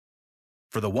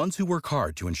For the ones who work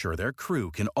hard to ensure their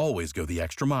crew can always go the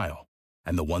extra mile,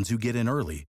 and the ones who get in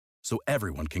early so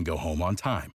everyone can go home on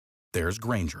time, there's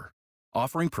Grainger,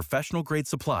 offering professional-grade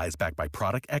supplies backed by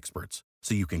product experts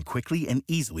so you can quickly and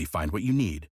easily find what you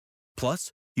need.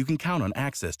 Plus, you can count on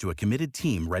access to a committed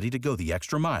team ready to go the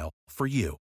extra mile for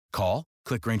you. Call,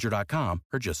 click Grainger.com,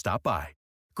 or just stop by.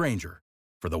 Grainger,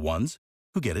 for the ones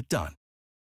who get it done.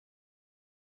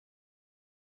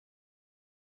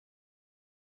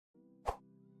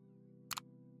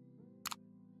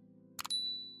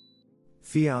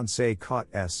 Fiancé Caught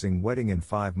S wedding in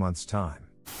 5 months' time.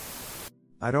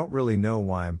 I don't really know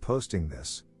why I'm posting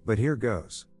this, but here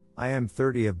goes. I am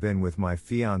 30, have been with my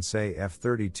fiancé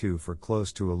F32 for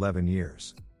close to 11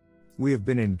 years. We have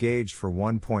been engaged for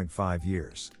 1.5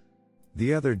 years.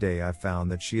 The other day I found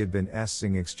that she had been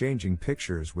exchanging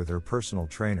pictures with her personal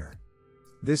trainer.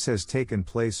 This has taken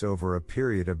place over a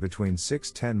period of between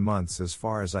 6-10 months as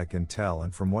far as I can tell,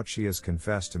 and from what she has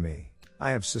confessed to me, I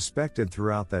have suspected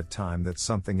throughout that time that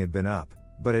something had been up,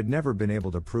 but had never been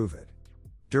able to prove it.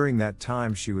 During that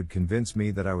time she would convince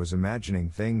me that I was imagining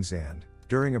things and,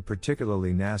 during a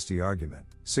particularly nasty argument,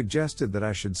 suggested that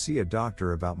I should see a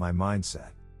doctor about my mindset.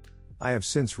 I have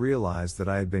since realized that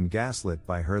I had been gaslit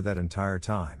by her that entire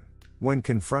time. When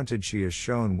confronted, she has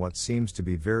shown what seems to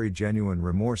be very genuine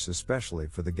remorse, especially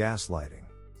for the gaslighting.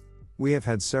 We have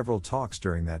had several talks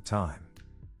during that time.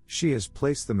 She has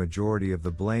placed the majority of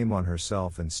the blame on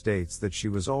herself and states that she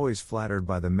was always flattered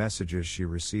by the messages she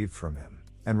received from him,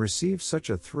 and received such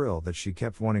a thrill that she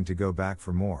kept wanting to go back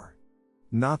for more.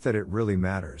 Not that it really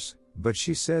matters, but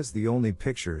she says the only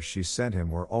pictures she sent him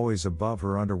were always above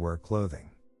her underwear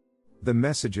clothing. The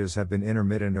messages have been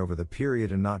intermittent over the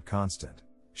period and not constant.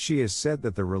 She has said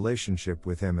that the relationship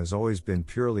with him has always been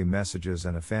purely messages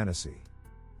and a fantasy.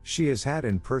 She has had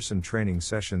in-person training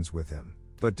sessions with him,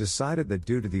 but decided that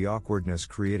due to the awkwardness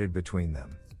created between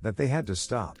them, that they had to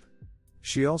stop.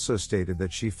 She also stated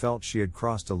that she felt she had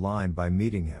crossed a line by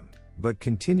meeting him, but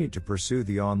continued to pursue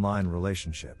the online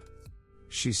relationship.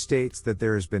 She states that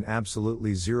there has been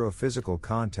absolutely zero physical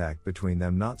contact between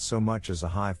them, not so much as a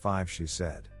high five, she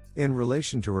said. In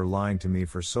relation to her lying to me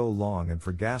for so long and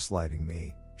for gaslighting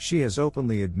me, she has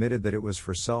openly admitted that it was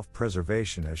for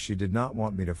self-preservation, as she did not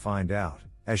want me to find out,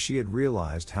 as she had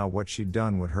realized how what she'd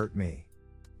done would hurt me.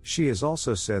 She has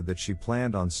also said that she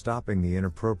planned on stopping the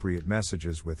inappropriate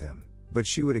messages with him, but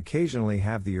she would occasionally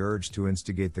have the urge to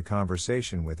instigate the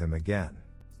conversation with him again.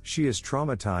 She is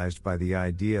traumatized by the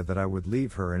idea that I would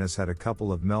leave her and has had a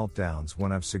couple of meltdowns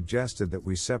when I've suggested that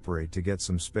we separate to get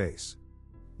some space.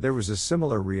 There was a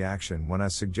similar reaction when I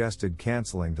suggested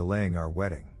delaying our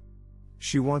wedding.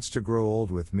 She wants to grow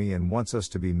old with me and wants us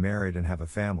to be married and have a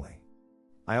family.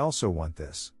 I also want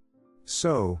this.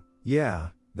 So, yeah,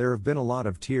 there have been a lot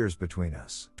of tears between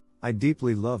us. I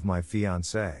deeply love my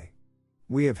fiancé.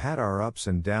 We have had our ups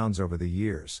and downs over the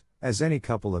years, as any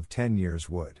couple of 10 years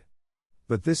would.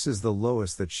 But this is the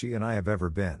lowest that she and I have ever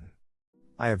been.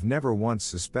 I have never once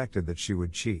suspected that she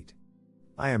would cheat.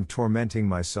 I am tormenting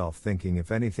myself thinking if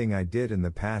anything I did in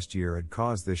the past year had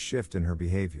caused this shift in her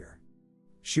behavior.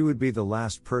 She would be the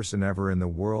last person ever in the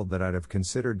world that I'd have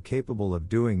considered capable of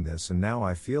doing this, and now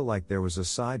I feel like there was a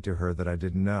side to her that I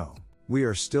didn't know. We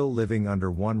are still living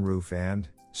under one roof and,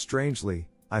 strangely,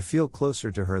 I feel closer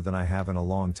to her than I have in a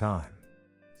long time.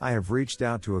 I have reached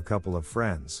out to a couple of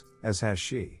friends, as has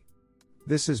she.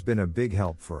 This has been a big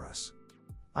help for us.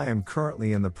 I am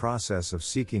currently in the process of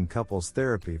seeking couples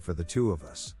therapy for the two of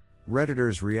us.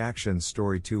 Redditor's reactions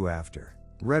story 2 after.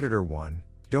 Redditor 1,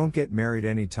 don't get married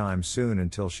anytime soon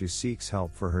until she seeks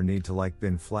help for her need to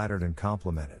been flattered and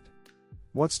complimented.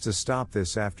 What's to stop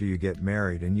this after you get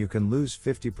married and you can lose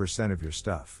 50% of your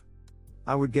stuff?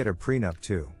 I would get a prenup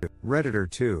too. Redditor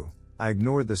 2, I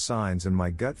ignored the signs and my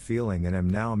gut feeling and am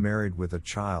now married with a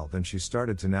child, and she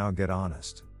started to now get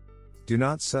honest. Do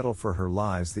not settle for her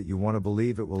lies that you want to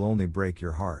believe, it will only break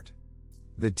your heart.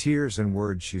 The tears and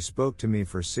words she spoke to me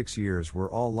for 6 years were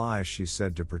all lies she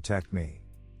said to protect me.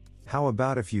 How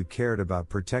about if you cared about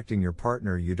protecting your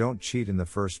partner, you don't cheat in the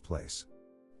first place?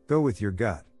 Go with your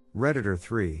gut. Redditor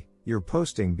 3, you're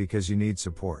posting because you need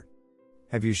support.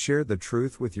 Have you shared the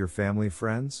truth with your family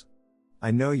friends? I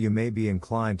know you may be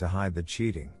inclined to hide the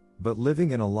cheating, but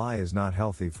living in a lie is not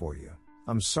healthy for you.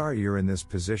 I'm sorry you're in this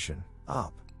position.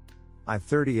 Up.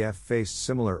 I-30F faced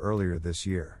similar earlier this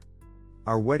year.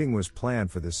 Our wedding was planned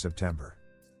for this September.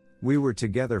 We were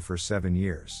together for 7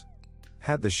 years.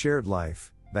 Had the shared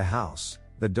life, the house,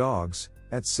 the dogs,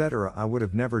 etc., I would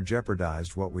have never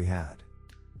jeopardized what we had.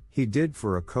 He did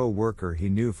for a co-worker he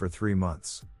knew for 3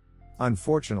 months.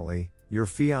 Unfortunately, your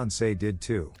fiancé did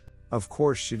too. Of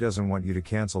course she doesn't want you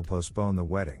to postpone the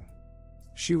wedding.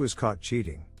 She was caught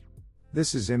cheating.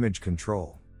 This is image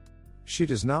control. She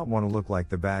does not want to look like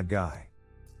the bad guy.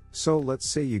 So let's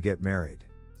say you get married.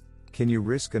 Can you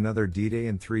risk another D-Day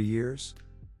in 3 years?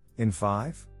 In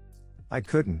 5? I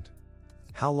couldn't.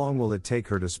 How long will it take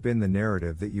her to spin the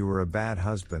narrative that you were a bad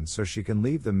husband so she can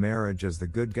leave the marriage as the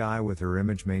good guy with her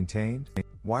image maintained?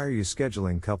 Why are you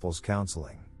scheduling couples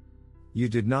counseling? You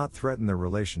did not threaten the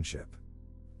relationship.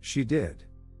 She did.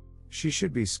 She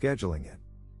should be scheduling it.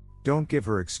 Don't give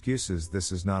her excuses.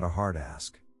 This is not a hard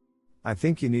ask. I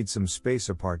think you need some space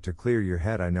apart to clear your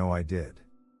head. I know I did.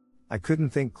 I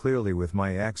couldn't think clearly with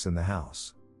my ex in the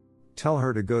house. Tell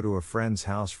her to go to a friend's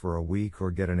house for a week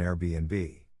or get an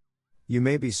Airbnb. You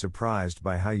may be surprised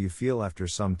by how you feel after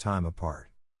some time apart.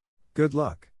 Good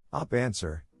luck.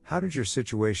 Answer: how did your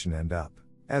situation end up?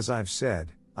 As I've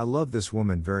said, I love this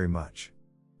woman very much.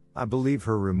 I believe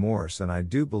her remorse, and I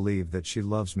do believe that she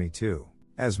loves me too.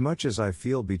 As much as I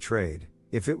feel betrayed,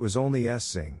 if it was only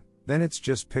xting, then it's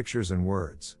just pictures and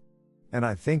words. And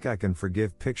I think I can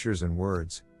forgive pictures and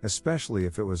words, especially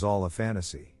if it was all a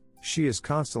fantasy. She is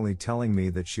constantly telling me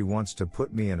that she wants to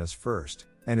put me and us first,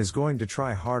 and is going to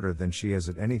try harder than she has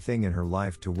at anything in her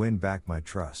life to win back my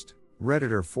trust.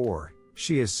 Redditor 4,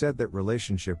 she has said that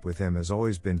relationship with him has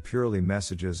always been purely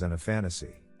messages and a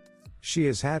fantasy. She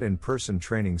has had in-person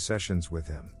training sessions with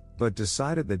him, but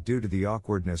decided that due to the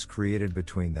awkwardness created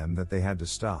between them that they had to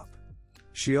stop.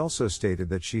 She also stated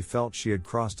that she felt she had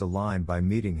crossed a line by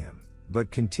meeting him, but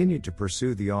continued to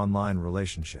pursue the online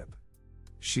relationship.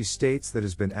 She states that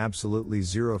has been absolutely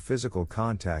zero physical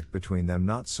contact between them,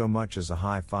 not so much as a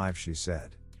high five. She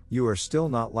said, "You are still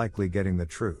not likely getting the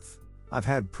truth. I've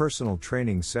had personal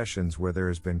training sessions where there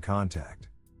has been contact.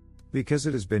 Because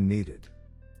it has been needed.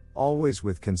 Always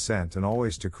with consent and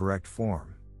always to correct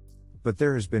form. But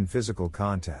there has been physical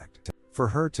contact. For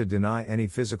her to deny any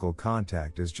physical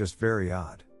contact is just very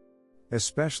odd.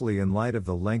 Especially in light of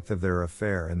the length of their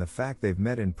affair and the fact they've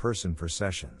met in person for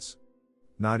sessions.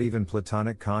 Not even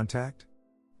platonic contact?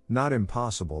 Not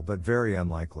impossible, but very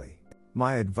unlikely.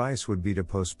 My advice would be to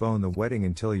postpone the wedding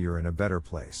until you're in a better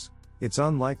place. It's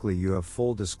unlikely you have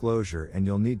full disclosure and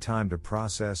you'll need time to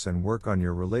process and work on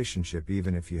your relationship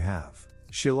even if you have.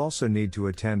 She'll also need to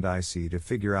attend IC to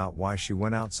figure out why she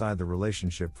went outside the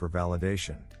relationship for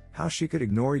validation, how she could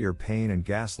ignore your pain and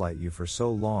gaslight you for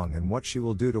so long, and what she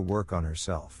will do to work on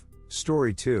herself."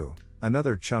 Story 2,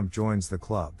 another chump joins the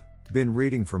club. Been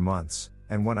reading for months,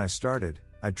 and when I started,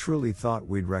 I truly thought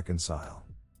we'd reconcile.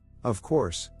 Of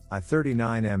course, I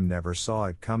 39M never saw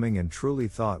it coming and truly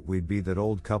thought we'd be that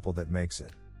old couple that makes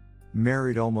it.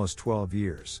 Married almost 12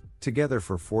 years, together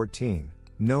for 14,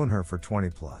 known her for 20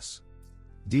 plus.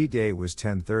 D-Day was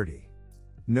 10:30.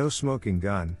 No smoking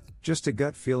gun, just a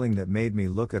gut feeling that made me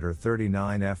look at her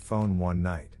 39F phone one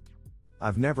night.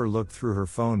 I've never looked through her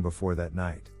phone before that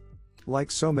night. Like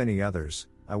so many others,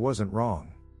 I wasn't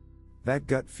wrong. That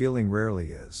gut feeling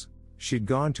rarely is. She'd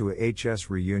gone to a HS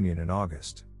reunion in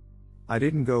August. I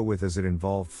didn't go with as it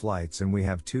involved flights and we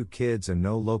have 2 kids and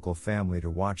no local family to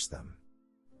watch them.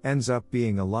 Ends up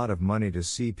being a lot of money to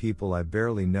see people I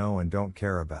barely know and don't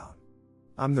care about.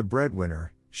 I'm the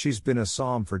breadwinner. She's been a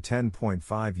psalm for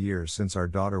 10.5 years since our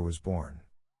daughter was born.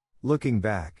 Looking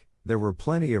back, there were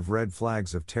plenty of red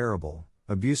flags of terrible,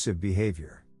 abusive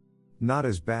behavior. Not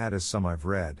as bad as some I've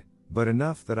read, but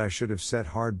enough that I should have set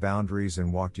hard boundaries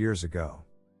and walked years ago.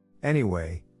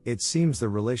 Anyway, it seems the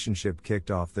relationship kicked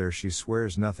off there. She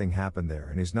swears nothing happened there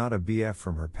and is not a BF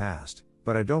from her past,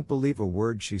 but I don't believe a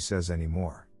word she says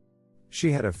anymore.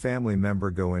 She had a family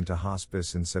member go into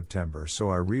hospice in September, so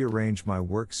I rearranged my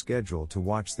work schedule to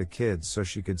watch the kids so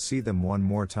she could see them one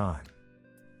more time.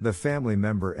 The family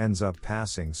member ends up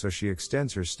passing, so she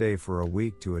extends her stay for a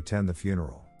week to attend the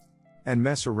funeral. And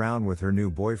mess around with her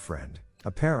new boyfriend,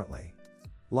 apparently.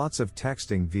 Lots of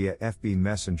texting via FB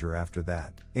Messenger after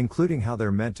that, including how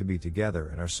they're meant to be together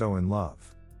and are so in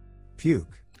love.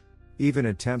 Puke. Even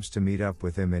attempts to meet up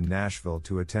with him in Nashville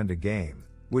to attend a game,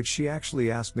 which she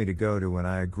actually asked me to go to, and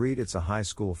I agreed. It's a high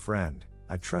school friend.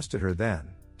 I trusted her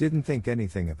then, didn't think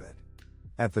anything of it.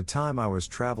 At the time I was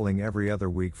traveling every other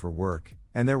week for work,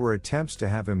 and there were attempts to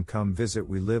have him come visit.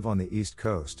 We live on the East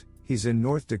Coast, he's in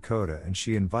North Dakota, and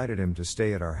she invited him to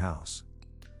stay at our house.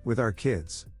 With our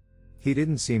kids. He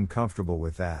didn't seem comfortable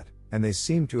with that, and they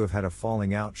seemed to have had a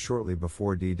falling out shortly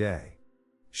before D-Day.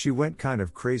 She went kind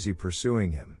of crazy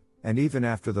pursuing him. And even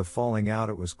after the falling out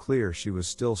it was clear she was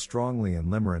still strongly in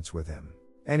limerence with him.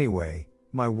 Anyway,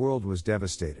 my world was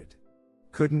devastated.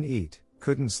 Couldn't eat,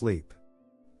 couldn't sleep.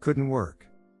 Couldn't work.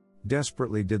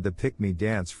 Desperately did the pick-me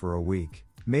dance for a week,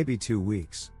 maybe 2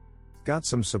 weeks. Got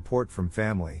some support from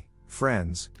family,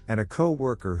 friends, and a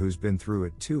co-worker who's been through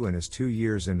it too and is 2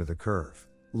 years into the curve.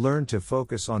 Learned to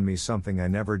focus on me, something I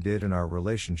never did in our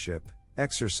relationship,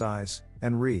 exercise,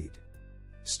 and read.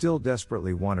 Still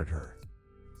desperately wanted her.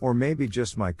 Or maybe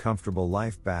just my comfortable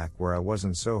life back where I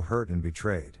wasn't so hurt and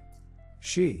betrayed.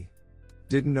 She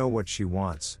didn't know what she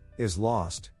wants, is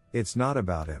lost, it's not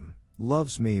about him,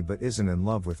 loves me but isn't in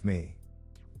love with me.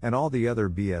 And all the other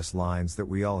BS lines that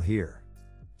we all hear.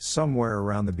 Somewhere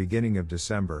around the beginning of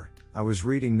December, I was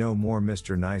reading No More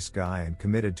Mr. Nice Guy and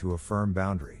committed to a firm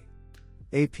boundary.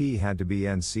 AP had to be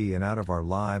NC and out of our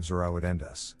lives or I would end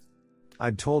us.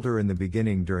 I'd told her in the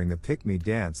beginning during the pick-me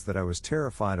dance that I was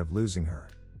terrified of losing her.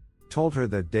 Told her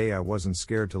that day I wasn't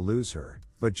scared to lose her,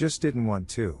 but just didn't want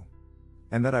to.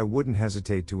 And that I wouldn't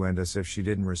hesitate to end us if she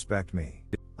didn't respect me.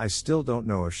 I still don't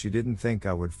know if she didn't think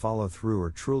I would follow through or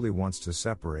truly wants to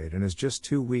separate and is just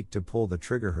too weak to pull the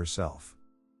trigger herself.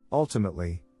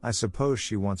 Ultimately, I suppose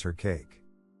she wants her cake.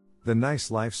 The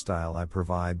nice lifestyle I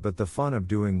provide but the fun of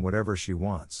doing whatever she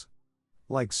wants.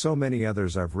 Like so many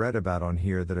others I've read about on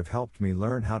here that have helped me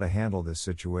learn how to handle this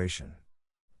situation.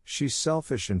 She's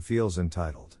selfish and feels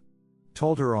entitled.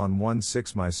 Told her on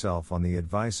 1/6 myself on the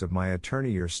advice of my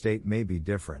attorney your state may be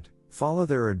different, follow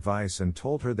their advice, and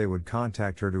told her they would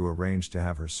contact her to arrange to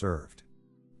have her served.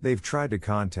 They've tried to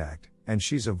contact, and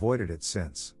she's avoided it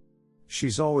since.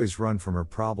 She's always run from her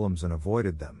problems and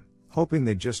avoided them, hoping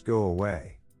they'd just go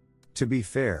away. To be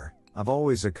fair, I've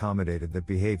always accommodated that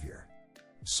behavior.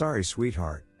 Sorry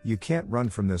sweetheart, you can't run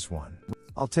from this one.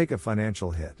 I'll take a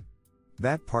financial hit.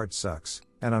 That part sucks,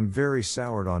 and I'm very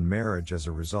soured on marriage as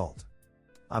a result.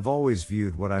 I've always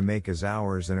viewed what I make as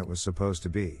ours and it was supposed to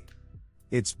be.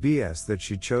 It's BS that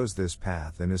she chose this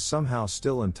path and is somehow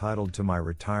still entitled to my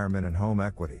retirement and home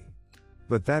equity.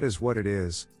 But that is what it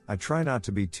is. I try not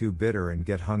to be too bitter and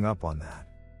get hung up on that.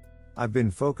 I've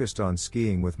been focused on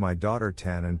skiing with my daughter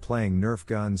 10 and playing Nerf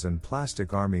guns and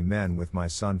plastic army men with my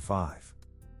son 5.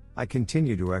 I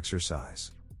continue to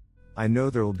exercise. I know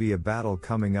there'll be a battle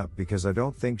coming up because I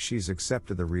don't think she's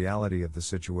accepted the reality of the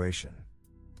situation.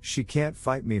 She can't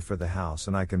fight me for the house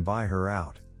and I can buy her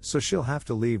out, so she'll have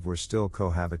to leave. We're still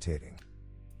cohabitating.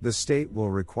 The state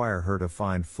will require her to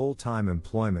find full-time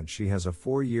employment. She has a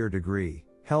 4-year degree,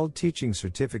 held teaching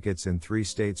certificates in 3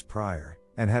 states prior,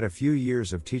 and had a few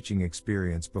years of teaching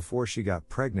experience before she got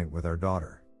pregnant with our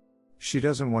daughter. She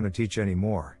doesn't want to teach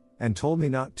anymore, and told me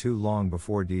not too long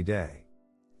before D-Day.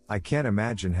 I can't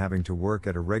imagine having to work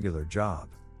at a regular job.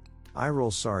 I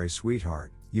roll. Sorry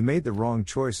sweetheart, you made the wrong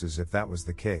choices if that was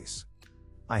the case.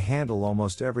 I handle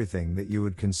almost everything that you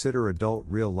would consider adult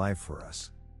real life for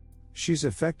us. She's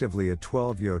effectively a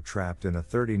 12-yo trapped in a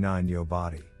 39-yo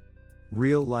body.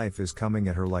 Real life is coming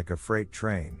at her like a freight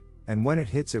train, and when it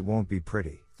hits it won't be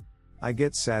pretty. I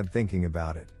get sad thinking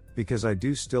about it, because I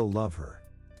do still love her.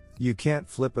 You can't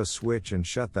flip a switch and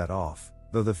shut that off,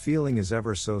 though the feeling is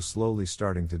ever so slowly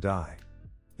starting to die.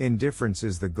 Indifference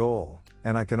is the goal,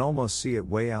 and I can almost see it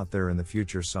way out there in the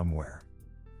future somewhere.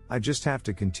 I just have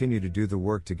to continue to do the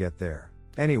work to get there.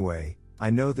 Anyway, I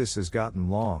know this has gotten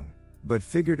long, but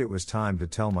figured it was time to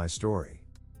tell my story.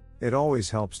 It always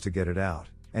helps to get it out,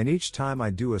 and each time I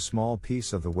do a small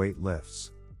piece of the weight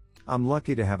lifts. I'm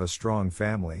lucky to have a strong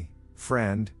family,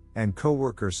 friend, and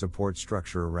coworker support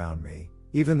structure around me,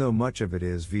 even though much of it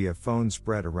is via phone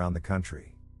spread around the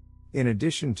country. In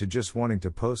addition to just wanting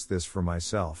to post this for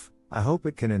myself, I hope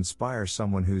it can inspire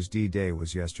someone whose D-Day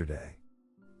was yesterday.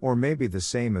 Or maybe the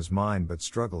same as mine but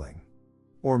struggling.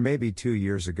 Or maybe 2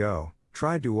 years ago,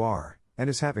 tried to R, and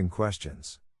is having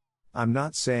questions. I'm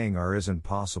not saying R isn't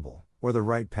possible, or the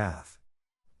right path.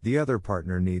 The other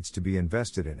partner needs to be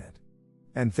invested in it.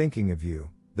 And thinking of you,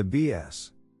 the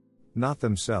BS. Not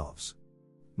themselves.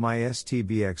 My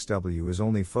STBXW is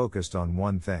only focused on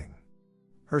one thing.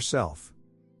 Herself.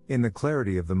 In the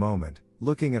clarity of the moment,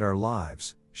 looking at our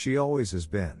lives, she always has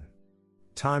been.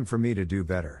 Time for me to do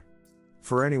better.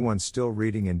 For anyone still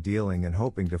reading and dealing and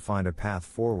hoping to find a path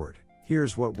forward,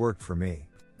 here's what worked for me.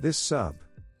 This sub.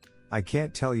 I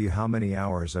can't tell you how many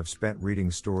hours I've spent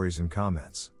reading stories and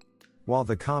comments. While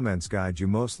the comments guide you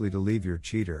mostly to leave your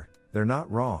cheater, they're not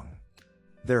wrong.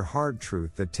 They're hard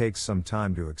truth that takes some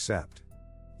time to accept.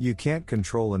 You can't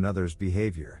control another's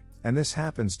behavior, and this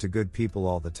happens to good people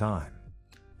all the time.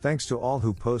 Thanks to all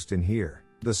who post in here,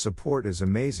 the support is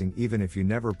amazing even if you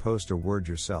never post a word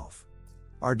yourself.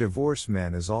 Our divorce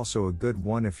man is also a good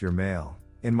one if you're male,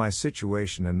 in my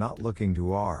situation and not looking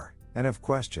to R, and have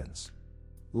questions.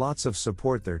 Lots of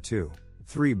support there too.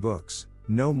 3 books,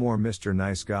 No More Mr.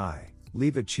 Nice Guy,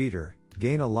 Leave a Cheater,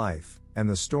 Gain a Life, and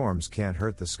The Storms Can't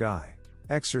Hurt the Sky.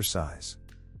 Exercise.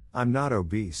 I'm not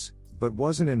obese, but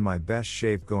wasn't in my best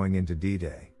shape going into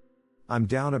D-Day. I'm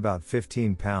down about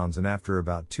 15 pounds and after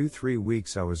about 2-3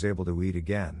 weeks I was able to eat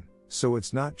again, so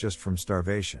it's not just from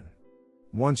starvation.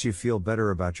 Once you feel better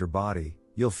about your body,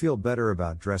 you'll feel better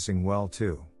about dressing well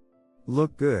too.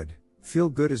 Look good, feel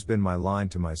good has been my line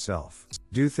to myself.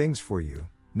 Do things for you,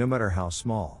 no matter how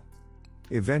small.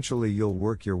 Eventually you'll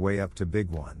work your way up to big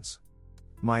ones.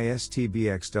 My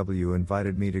STBXW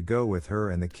invited me to go with her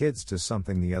and the kids to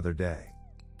something the other day.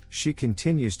 She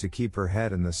continues to keep her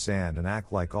head in the sand and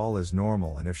act like all is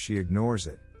normal, and if she ignores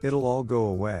it, it'll all go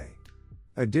away.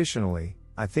 Additionally,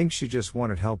 I think she just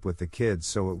wanted help with the kids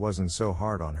so it wasn't so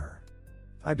hard on her.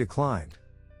 I declined.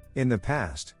 In the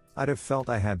past, I'd have felt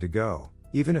I had to go,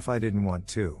 even if I didn't want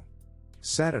to.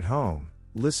 Sat at home,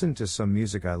 listened to some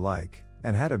music I like,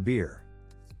 and had a beer.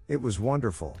 It was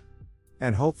wonderful.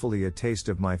 And hopefully a taste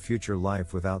of my future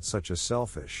life without such a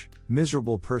selfish,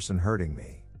 miserable person hurting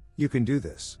me. You can do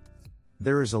this.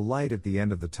 There is a light at the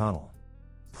end of the tunnel.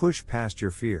 Push past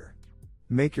your fear.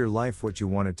 Make your life what you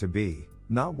want it to be,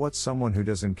 not what someone who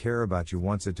doesn't care about you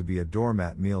wants it to be, a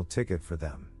doormat meal ticket for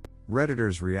them.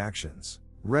 Redditors' reactions.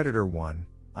 Redditor 1,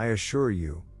 I assure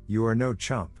you, you are no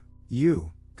chump.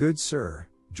 You, good sir,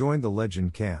 joined the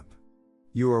legend camp.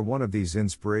 You are one of these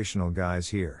inspirational guys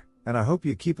here, and I hope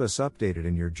you keep us updated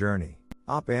in your journey.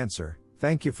 Op answer,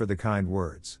 thank you for the kind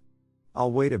words.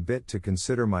 I'll wait a bit to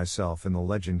consider myself in the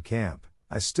legend camp.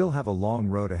 I still have a long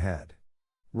road ahead.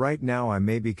 Right now I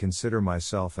maybe consider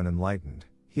myself an enlightened,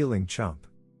 healing chump.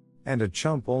 And a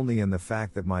chump only in the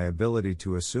fact that my ability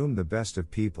to assume the best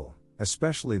of people,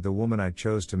 especially the woman I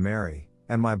chose to marry,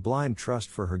 and my blind trust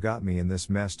for her got me in this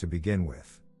mess to begin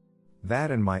with. That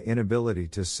and my inability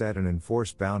to set and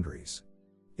enforce boundaries.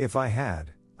 If I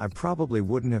had, I probably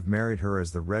wouldn't have married her,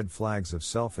 as the red flags of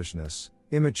selfishness,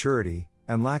 immaturity,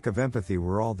 and lack of empathy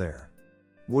were all there.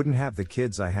 Wouldn't have the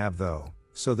kids I have though,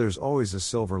 so there's always a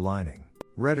silver lining.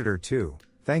 Redditor 2,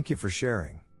 thank you for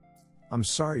sharing. I'm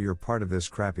sorry you're part of this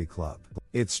crappy club.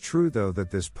 It's true though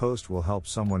that this post will help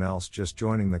someone else just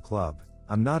joining the club.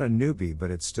 I'm not a newbie,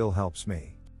 but it still helps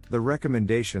me. The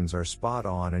recommendations are spot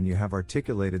on and you have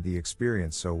articulated the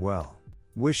experience so well.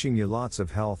 Wishing you lots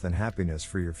of health and happiness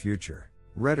for your future.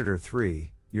 Redditor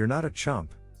 3, you're not a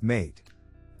chump, mate.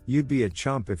 You'd be a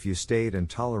chump if you stayed and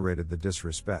tolerated the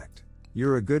disrespect.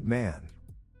 You're a good man.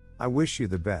 I wish you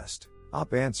the best.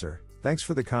 Op answer, thanks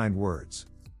for the kind words.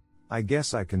 I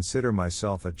guess I consider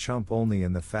myself a chump only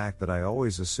in the fact that I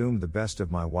always assumed the best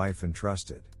of my wife and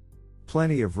trusted.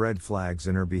 Plenty of red flags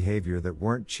in her behavior that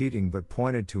weren't cheating but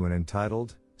pointed to an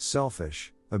entitled,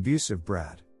 selfish, abusive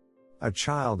brat. A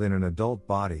child in an adult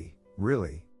body,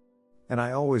 really. And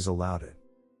I always allowed it.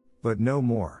 But no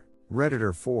more.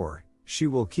 Redditor 4, she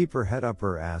will keep her head up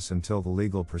her ass until the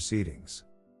legal proceedings.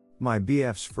 My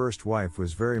BF's first wife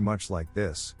was very much like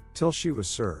this, till she was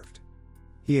served.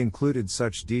 He included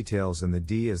such details in the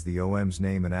D as the OM's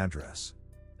name and address.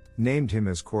 Named him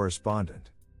as correspondent.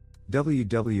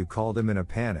 WW called him in a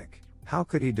panic, how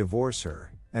could he divorce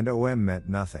her, and OM meant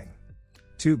nothing.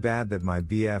 Too bad that my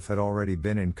BF had already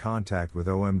been in contact with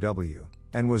OMW,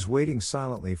 and was waiting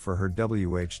silently for her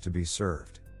WH to be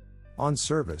served. On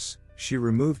service, she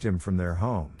removed him from their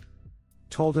home.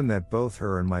 Told him that both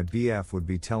her and my BF would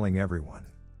be telling everyone.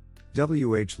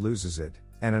 WH loses it,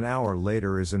 and an hour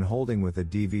later is in holding with a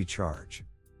DV charge.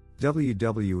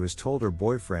 WW is told her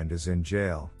boyfriend is in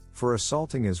jail, for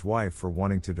assaulting his wife for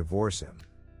wanting to divorce him.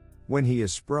 When he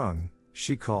is sprung,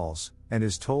 she calls, and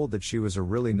is told that she was a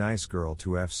really nice girl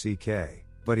to FCK,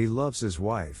 but he loves his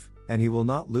wife, and he will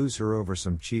not lose her over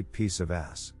some cheap piece of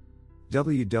ass.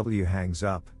 WW hangs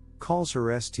up, calls her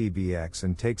STBX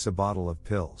and takes a bottle of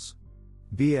pills.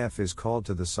 BF is called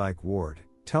to the psych ward,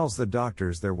 tells the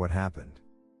doctors there what happened.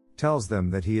 Tells them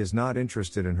that he is not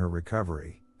interested in her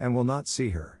recovery, and will not see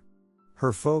her.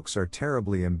 Her folks are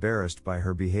terribly embarrassed by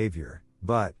her behavior,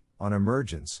 but, on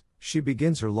emergence, she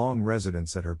begins her long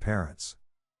residence at her parents'.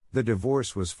 The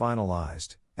divorce was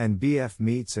finalized, and BF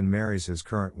meets and marries his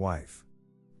current wife.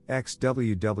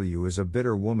 XWW is a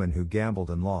bitter woman who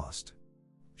gambled and lost.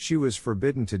 She was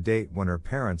forbidden to date when her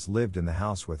parents lived in the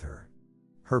house with her.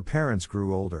 Her parents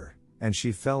grew older, and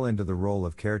she fell into the role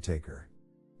of caretaker.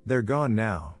 They're gone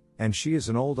now, and she is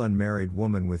an old unmarried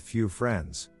woman with few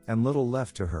friends, and little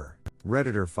left to her.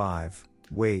 Redditor 5,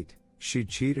 wait, she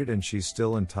cheated and she's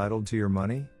still entitled to your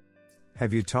money?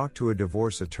 Have you talked to a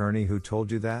divorce attorney who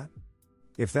told you that?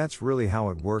 If that's really how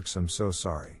it works, I'm so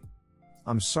sorry.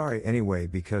 I'm sorry anyway,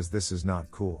 because this is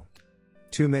not cool.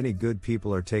 Too many good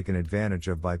people are taken advantage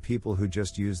of by people who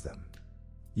just use them.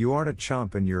 You aren't a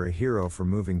chump and you're a hero for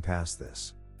moving past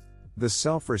this. The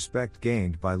self-respect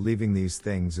gained by leaving these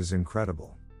things is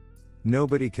incredible.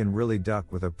 Nobody can really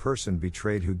duck with a person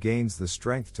betrayed who gains the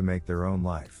strength to make their own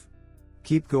life.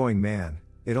 Keep going, man,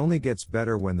 it only gets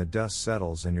better when the dust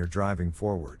settles and you're driving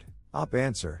forward. Op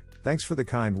answer, thanks for the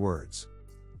kind words.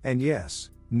 And yes,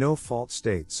 no fault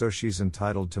state, so she's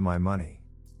entitled to my money.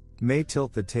 May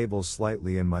tilt the tables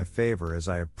slightly in my favor as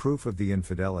I have proof of the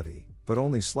infidelity, but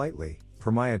only slightly,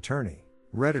 per my attorney.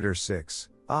 Redditor 6,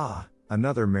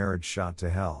 another marriage shot to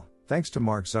hell, thanks to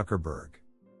Mark Zuckerberg.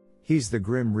 He's the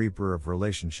grim reaper of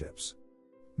relationships.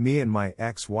 Me and my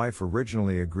ex-wife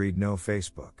originally agreed no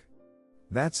Facebook.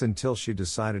 That's until she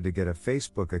decided to get a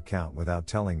Facebook account without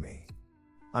telling me.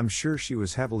 I'm sure she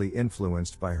was heavily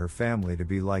influenced by her family to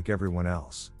be like everyone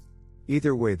else.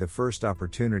 Either way, the first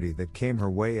opportunity that came her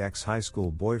way, ex-high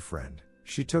school boyfriend,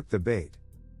 she took the bait.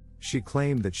 She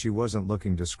claimed that she wasn't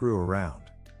looking to screw around.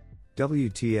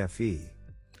 WTFE.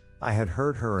 I had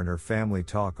heard her and her family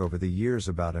talk over the years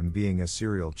about him being a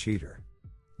serial cheater.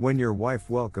 When your wife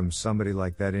welcomes somebody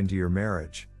like that into your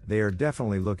marriage, they are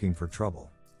definitely looking for trouble.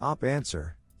 Op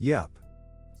answer, yup.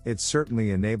 It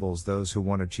certainly enables those who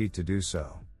want to cheat to do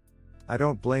so. I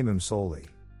don't blame him solely.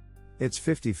 It's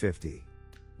 50-50.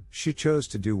 She chose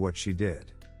to do what she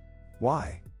did.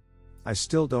 Why? I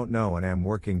still don't know and am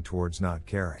working towards not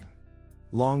caring.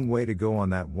 Long way to go on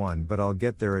that one, but I'll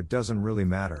get there. It doesn't really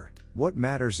matter. What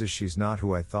matters is she's not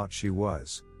who I thought she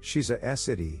was. She's a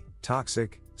SID,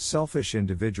 toxic, selfish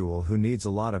individual who needs a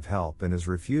lot of help and is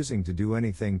refusing to do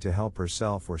anything to help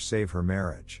herself or save her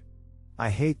marriage. I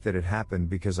hate that it happened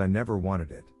because I never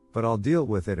wanted it, but I'll deal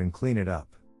with it and clean it up.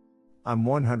 I'm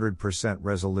 100%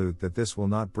 resolute that this will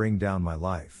not bring down my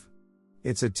life.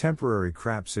 It's a temporary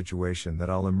crap situation that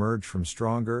I'll emerge from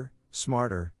stronger,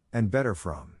 smarter, and better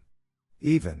from.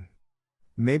 Even.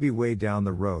 Maybe way down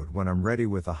the road when I'm ready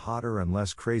with a hotter and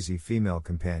less crazy female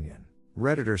companion.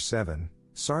 Redditor 7,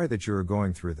 sorry that you are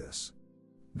going through this.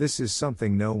 This is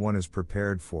something no one is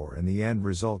prepared for, and the end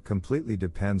result completely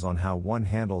depends on how one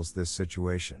handles this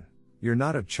situation. You're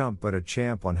not a chump but a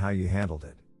champ on how you handled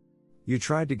it. You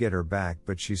tried to get her back,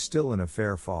 but she's still in a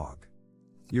fair fog.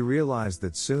 You realize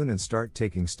that soon and start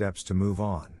taking steps to move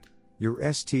on. Your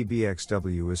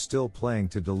STBXW is still playing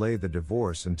to delay the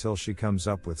divorce until she comes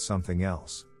up with something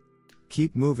else.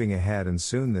 Keep moving ahead and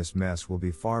soon this mess will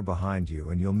be far behind you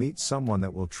and you'll meet someone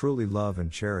that will truly love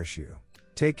and cherish you.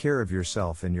 Take care of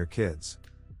yourself and your kids.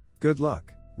 Good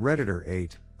luck. Redditor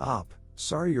 8,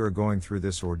 sorry you are going through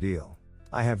this ordeal.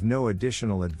 I have no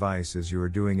additional advice as you are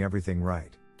doing everything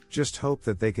right. Just hope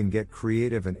that they can get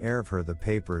creative and heir of her the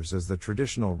papers, as the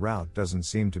traditional route doesn't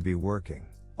seem to be working.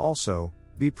 Also,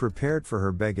 be prepared for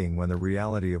her begging when the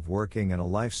reality of working and a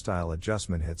lifestyle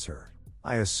adjustment hits her.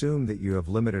 I assume that you have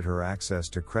limited her access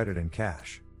to credit and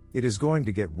cash. It is going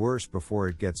to get worse before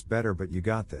it gets better, but you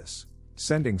got this.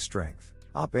 Sending strength.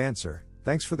 Op answer,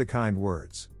 thanks for the kind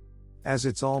words. As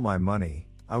it's all my money,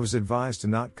 I was advised to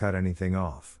not cut anything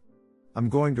off. I'm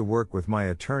going to work with my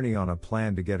attorney on a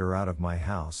plan to get her out of my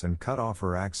house and cut off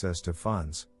her access to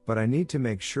funds, but I need to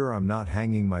make sure I'm not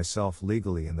hanging myself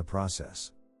legally in the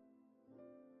process.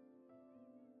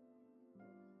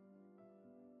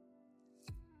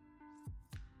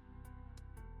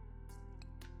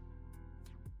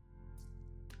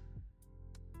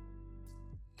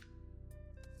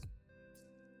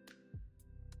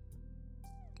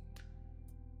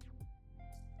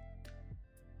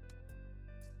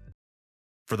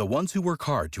 For the ones who work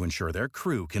hard to ensure their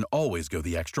crew can always go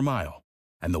the extra mile,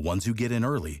 and the ones who get in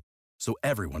early so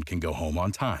everyone can go home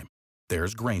on time,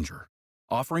 there's Grainger,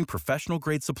 offering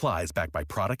professional-grade supplies backed by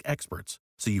product experts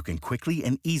so you can quickly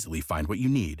and easily find what you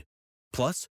need.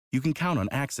 Plus, you can count on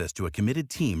access to a committed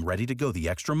team ready to go the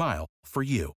extra mile for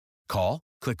you. Call,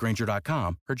 click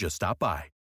Grainger.com, or just stop by.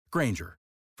 Grainger,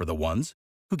 for the ones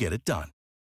who get it done.